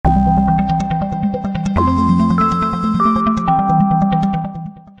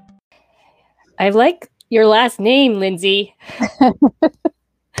I like your last name, Lindsey. We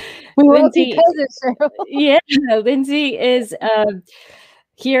will Lindsey, be cousins, Cheryl. yeah, Lindsey is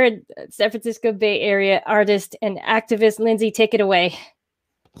here in San Francisco Bay Area artist and activist. Lindsey, take it away.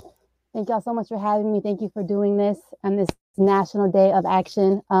 Thank y'all so much for having me. Thank you for doing this on this National Day of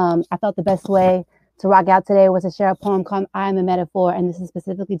Action. I felt the best way to rock out today was to share a poem called I Am a Metaphor, and this is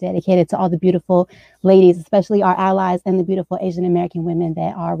specifically dedicated to all the beautiful ladies, especially our allies and the beautiful Asian American women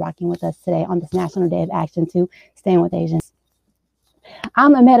that are rocking with us today on this National Day of Action to stand with Asians.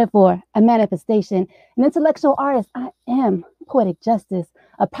 I'm a metaphor, a manifestation, an intellectual artist. I am poetic justice,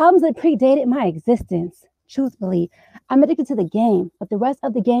 of problems that predated my existence. Truthfully, I'm addicted to the game, but the rest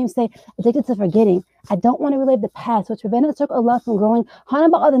of the game say addicted to forgetting. I don't want to relive the past, which prevented the circle of love from growing,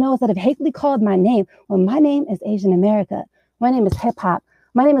 haunted by all the no's that have hatefully called my name. Well, my name is Asian America. My name is hip hop.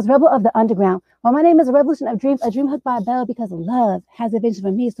 My name is Rebel of the Underground. Well, my name is a revolution of dreams, a dream hooked by a bell, because love has a vision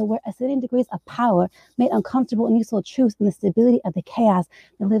for me. So we're ascending degrees of power, made uncomfortable and useful truths in the stability of the chaos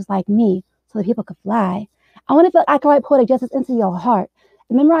that lives like me, so that people could fly. I want to feel like I can write poetic justice into your heart.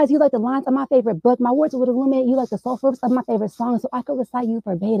 Memorize you like the lines of my favorite book. My words would illuminate you like the soul force of my favorite song, so I could recite you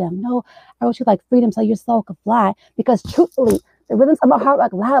verbatim. No, I wrote you like freedom so your soul could fly. Because truthfully, the rhythms of my heart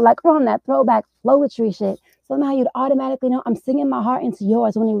rock loud, like we're on that throwback poetry shit. So now you'd automatically know I'm singing my heart into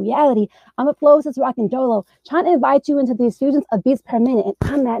yours, when in reality, I'm a flowist rocking dolo, trying to invite you into these fusions of beats per minute. And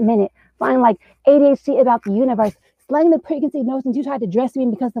I'm that minute, flying like ADHD about the universe, slaying the preconceived notions you tried to dress me in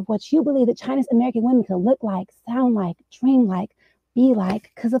because of what you believe that Chinese American women could look like, sound like, dream like, be like.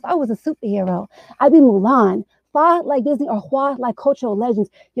 Because if I was a superhero, I'd be Mulan, Fa like Disney, or Hua like cultural legends.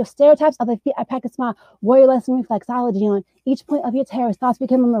 Your stereotypes are the feet I practice my warrior lesson reflexology on. Each point of your terrorist thoughts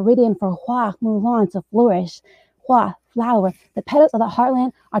became a meridian for Hua, Mulan to flourish. Hua, flower. The petals of the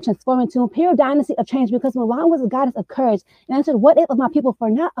heartland are transforming to imperial dynasty of change, because Mulan was a goddess of courage and answered what if of my people for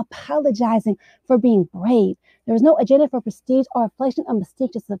not apologizing for being brave. There was no agenda for prestige or inflation of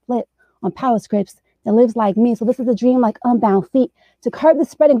mystique, just a flip on power scripts that lives like me. So this is a dream like unbound feet, to curb the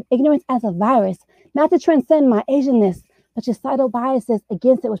spreading of ignorance as a virus, not to transcend my Asianness, but societal biases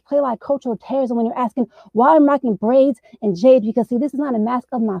against it, which play like cultural terrorism when you're asking why I'm rocking braids and jade. Because see, this is not a mask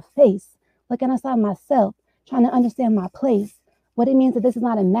of my face, looking outside myself, trying to understand my place. What it means that this is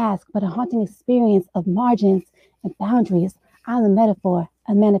not a mask, but a haunting experience of margins and boundaries. I'm a metaphor,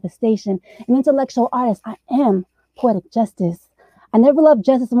 a manifestation, an intellectual artist. I am poetic justice. I never loved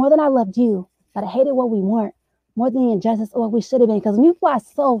justice more than I loved you, but I hated what we weren't more than the injustice or what we should have been. Because when you fly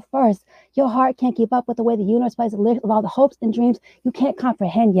soul first, your heart can't keep up with the way the universe plays the lyrics of all the hopes and dreams you can't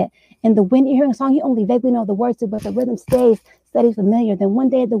comprehend yet. And the wind, you're hearing a song you only vaguely know the words to, but the rhythm stays steady, familiar. Then one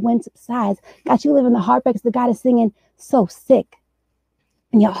day the wind subsides, got you living the heartbreaks the God is singing so sick.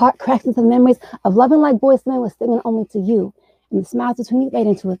 And your heart cracks into the memories of loving like Boyz II Men was singing only to you. And the smiles between you fade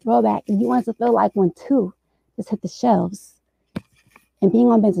into a throwback, and you want to feel like one too just hit the shelves. And being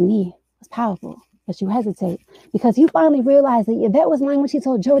on bend's knee was powerful, but you hesitate because you finally realize that Yvette was lying when she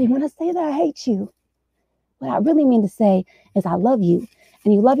told Jody, when I say that I hate you, what I really mean to say is I love you.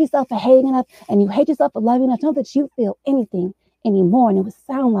 And you love yourself for hating enough, and you hate yourself for loving enough. Don't that you feel anything anymore. And it would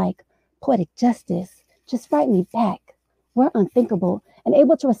sound like poetic justice. Just write me back. We're unthinkable and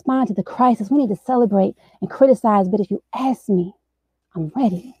able to respond to the crisis. We need to celebrate and criticize. But if you ask me, I'm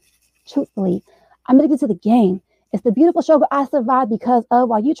ready. Truthfully, I'm addicted to the game. It's the beautiful struggle I survived because of,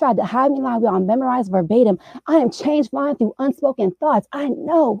 while you tried to hide me like we all memorized verbatim. I am changed flying through unspoken thoughts. I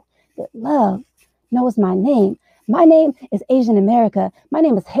know that love knows my name. My name is Asian America. My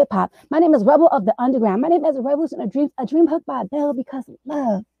name is hip hop. My name is Rebel of the Underground. My name is a revolution of dreams, a dream hooked by a bell, because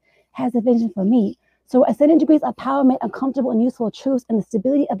love has a vision for me. So ascending degrees of power made uncomfortable and useful truths in the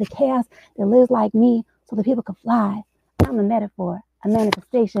stability of the chaos that lives like me, so that people could fly. I'm a metaphor, a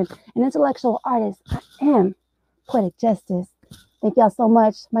manifestation, an intellectual artist. I am poetic justice. Thank y'all so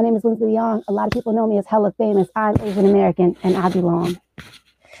much. My name is Lindsey Leong. A lot of people know me as hella famous. I'm Asian American and I belong.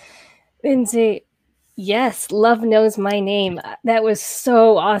 Lindsey, yes, love knows my name. That was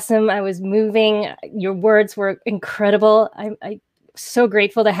so awesome. I was moving. Your words were incredible. I'm so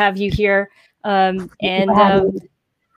grateful to have you here. And